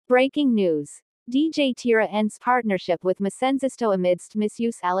Breaking news. DJ Tira ends partnership with Msenzisto amidst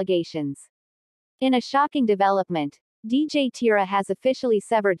misuse allegations. In a shocking development, DJ Tira has officially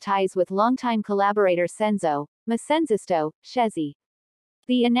severed ties with longtime collaborator Senzo, Msenzisto, Shezi.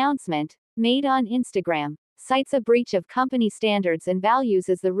 The announcement, made on Instagram, cites a breach of company standards and values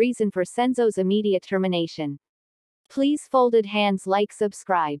as the reason for Senzo's immediate termination. Please folded hands like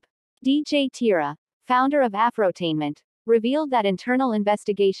subscribe. DJ Tira, founder of Afrotainment, revealed that internal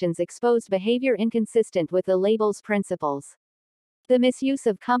investigations exposed behavior inconsistent with the label's principles. The misuse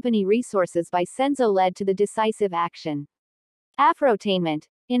of company resources by Senzo led to the decisive action. Afrotainment,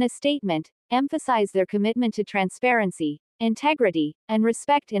 in a statement, emphasized their commitment to transparency, integrity, and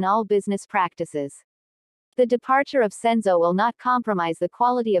respect in all business practices. The departure of Senzo will not compromise the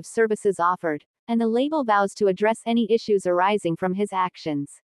quality of services offered, and the label vows to address any issues arising from his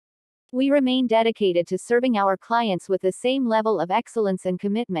actions. We remain dedicated to serving our clients with the same level of excellence and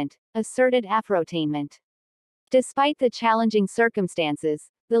commitment, asserted Afrotainment. Despite the challenging circumstances,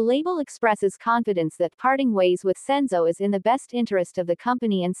 the label expresses confidence that parting ways with Senzo is in the best interest of the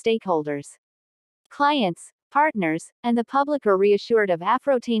company and stakeholders. Clients, partners, and the public are reassured of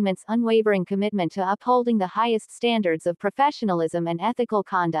Afrotainment's unwavering commitment to upholding the highest standards of professionalism and ethical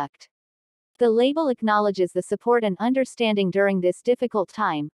conduct. The label acknowledges the support and understanding during this difficult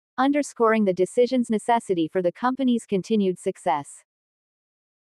time, underscoring the decision's necessity for the company's continued success.